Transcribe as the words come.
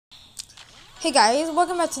Hey guys,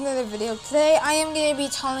 welcome back to another video. Today I am going to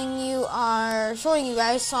be showing you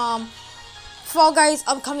guys some Fall Guys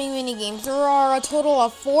upcoming mini games. There are a total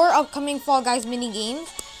of 4 upcoming Fall Guys mini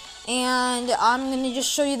games, and I'm going to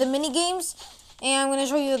just show you the mini games, and I'm going to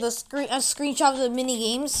show you a screenshot of the mini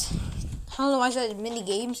games. I don't know why I said mini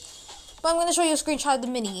games, but I'm going to show you a screenshot of the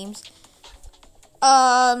mini games.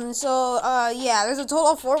 Yeah, there's a total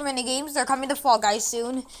of 4 mini games. They're coming to Fall Guys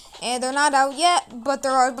soon, and they're not out yet, but they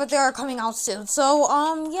are coming out soon. So,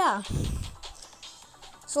 yeah.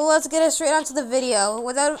 So let's get it straight onto the video.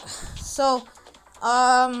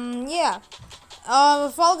 Yeah.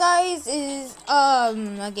 Fall Guys is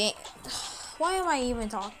a game. Why am I even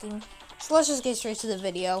talking? So let's just get straight to the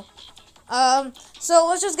video. So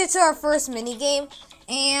let's just get to our first mini game.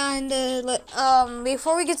 And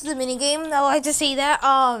before we get to the mini game, I would like to say that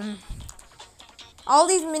all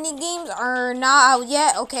these mini games are not out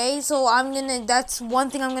yet. Okay, so that's one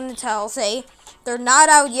thing I'm gonna say they're not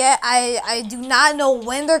out yet. I do not know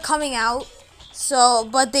when they're coming out.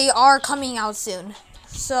 But they are coming out soon.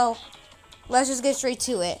 So let's just get straight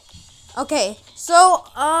to it. Okay, so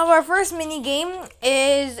our first mini game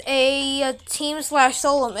is a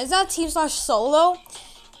team/solo. It's not team/solo.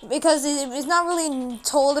 Because it's not really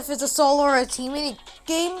told if it's a solo or a team mini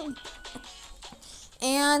game.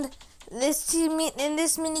 And this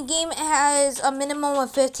mini game has a minimum of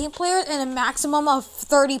 15 players and a maximum of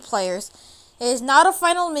 30 players. It is not a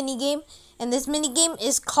final mini game, and this mini game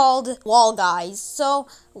is called Wall Guys. So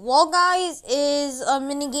Wall Guys is a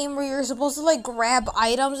mini game where you're supposed to like grab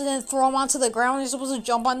items and then throw them onto the ground. You're supposed to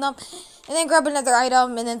jump on them and then grab another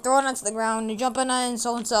item and then throw it onto the ground and jump on it and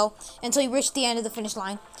so until you reach the end of the finish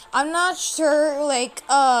line. I'm not sure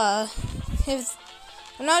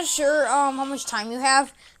how much time you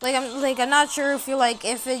have. I'm not sure if you're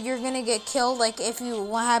gonna get killed.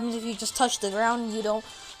 What happens if you just touch the ground and you don't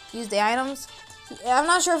use the items. I'm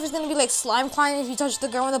not sure if it's gonna be like slime climbing if you touch the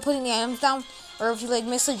ground without putting the items down, or if you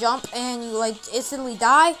miss a jump and you instantly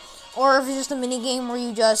die, or if it's just a mini game where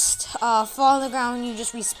you just fall on the ground and you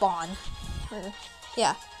just respawn.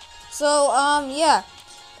 Yeah. So yeah.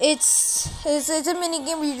 It's a mini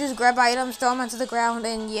game where you just grab items, throw them onto the ground,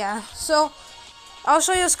 and yeah. So I'll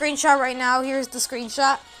show you a screenshot right now. Here's the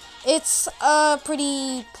screenshot. It's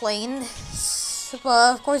pretty plain,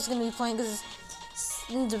 but of course it's gonna be plain because it's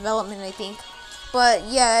in development, I think. But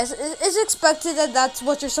yeah, it's expected that that's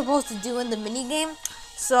what you're supposed to do in the mini game.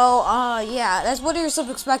 So yeah, that's what you're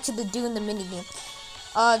expected to do in the mini game.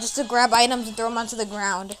 Just to grab items and throw them onto the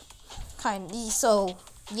ground, So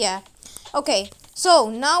yeah. Okay. So,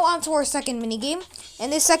 now on to our second minigame,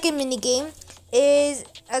 and this second minigame is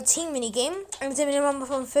a team minigame, and it's a minimum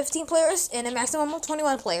of 15 players and a maximum of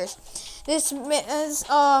 21 players. This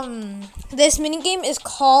minigame is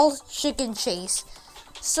called Chicken Chase.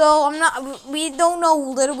 So, we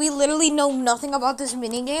literally know nothing about this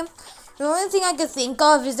minigame. The only thing I could think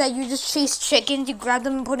of is that you just chase chickens, you grab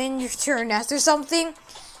them and put in your nest or something,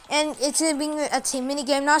 and it's going to be a team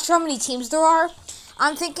minigame. I'm not sure how many teams there are.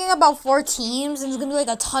 I'm thinking about 4 teams, and there's gonna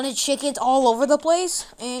be a ton of chickens all over the place,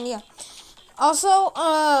 and yeah. Also,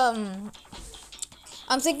 I'm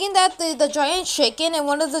thinking that the giant chicken in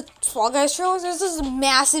one of the Fall Guys shows, there's this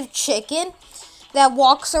massive chicken that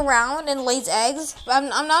walks around and lays eggs.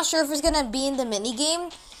 I'm not sure if it's gonna be in the mini game,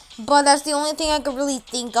 but that's the only thing I could really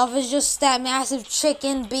think of is just that massive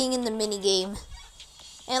chicken being in the mini game.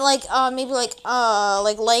 And maybe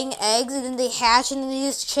laying eggs, and then they hatch, and then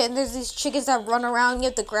there's these chickens that run around. You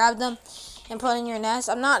have to grab them and put in your nest.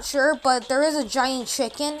 I'm not sure, but there is a giant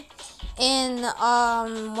chicken in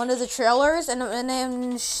one of the trailers, and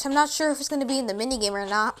I'm not sure if it's gonna be in the mini game or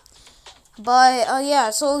not. But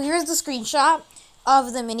yeah, so here's the screenshot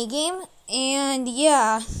of the mini game, and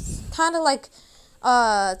yeah, kind of like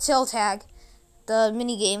tail tag, the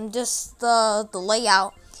mini game, just the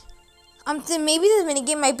layout. Maybe this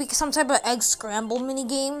minigame might be some type of egg scramble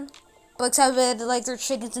minigame, but except that they're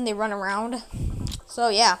chickens and they run around. So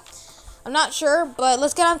yeah, I'm not sure, but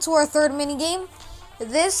let's get on to our third minigame.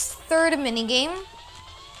 This third minigame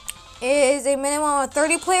is a minimum of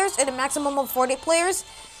 30 players and a maximum of 40 players.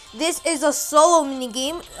 This is a solo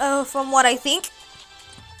minigame, from what I think,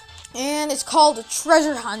 and it's called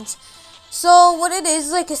Treasure Hunt. So what it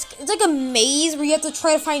is, it's like a maze where you have to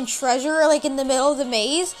try to find treasure, in the middle of the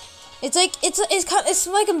maze. It's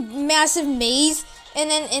like a massive maze, and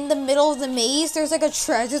then in the middle of the maze, there's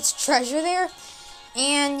treasure there,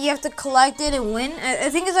 and you have to collect it and win. I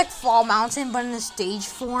think it's like Fall Mountain, but in a stage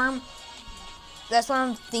form. That's what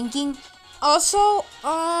I'm thinking. Also,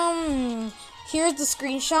 here's the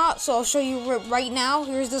screenshot. So I'll show you right now.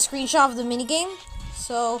 Here's the screenshot of the minigame.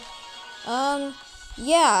 So,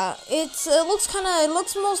 yeah, it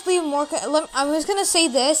looks mostly more. I'm just gonna say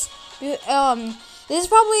this. This is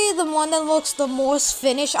probably the one that looks the most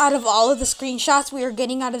finished out of all of the screenshots we are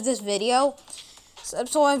getting out of this video.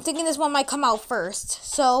 So I'm thinking this one might come out first.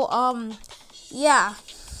 So yeah.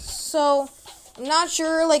 So I'm not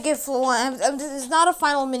sure like if it's not a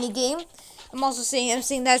final mini game. I'm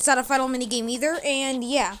saying that it's not a final mini game either. And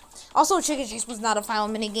yeah. Also, Chicken Chase was not a final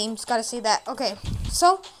mini game. Just gotta say that. Okay.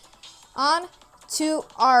 So on to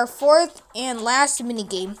our fourth and last mini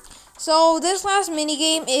game. So this last mini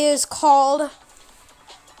game is called.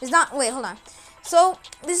 Wait, hold on. So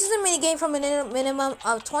this is a mini game from a minimum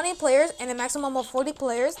of 20 players and a maximum of 40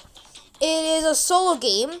 players. It is a solo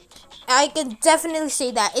game. I can definitely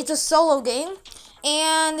say that it's a solo game.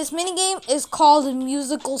 And this mini game is called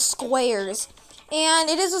Musical Squares. And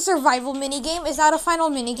it is a survival mini game. It's not a final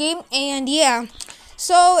mini game. And yeah,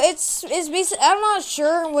 so it's basically, I'm not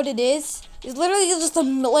sure what it is. It's literally just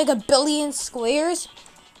like a billion squares.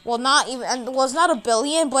 Well, not even. Well, it's not a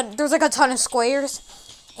billion, but there's like a ton of squares.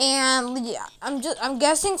 And yeah, I'm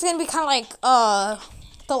guessing it's gonna be kind of like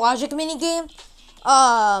the logic mini game.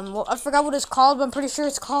 Well, I forgot what it's called, but I'm pretty sure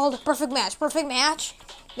it's called Perfect Match. Perfect Match.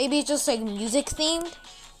 Maybe it's just like music themed.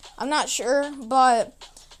 I'm not sure, but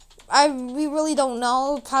we really don't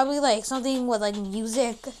know. Probably like something with like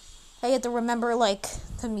music. I have to remember like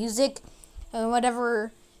the music and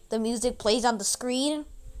whatever the music plays on the screen.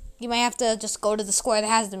 You might have to just go to the square that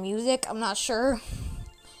has the music. I'm not sure.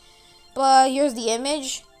 But here's the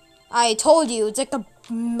image. I told you, it's like a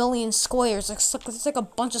million squares. It's like a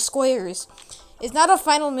bunch of squares. It's not a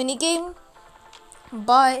final minigame,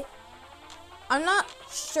 but I'm not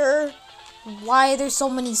sure why there's so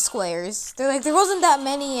many squares. There wasn't that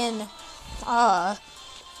many in,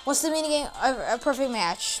 what's the minigame? A Perfect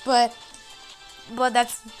Match. But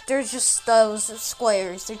there's just those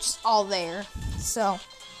squares. They're just all there. So,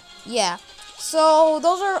 yeah. So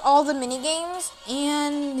those are all the mini games,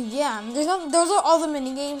 and yeah, those are all the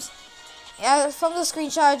mini games. From the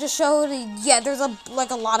screenshot I just showed, yeah, there's a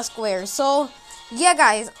lot of squares. So yeah,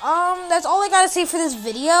 guys, that's all I gotta say for this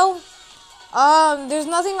video. There's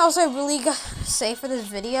nothing else I really gotta say for this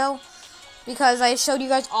video because I showed you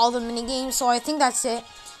guys all the mini games. So I think that's it.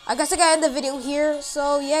 I guess I gotta end the video here.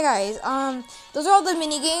 So yeah, guys, those are all the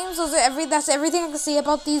mini games. That's everything I can say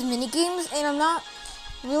about these mini games, and I'm not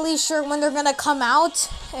really sure when they're gonna come out,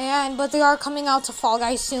 but they are coming out to Fall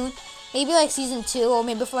Guys soon. Maybe like season 2, or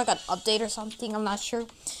maybe for like an update or something. I'm not sure.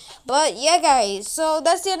 But yeah, guys, so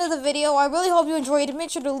that's the end of the video. I really hope you enjoyed it.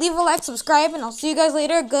 Make sure to leave a like, subscribe, and I'll see you guys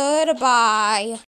later. Goodbye.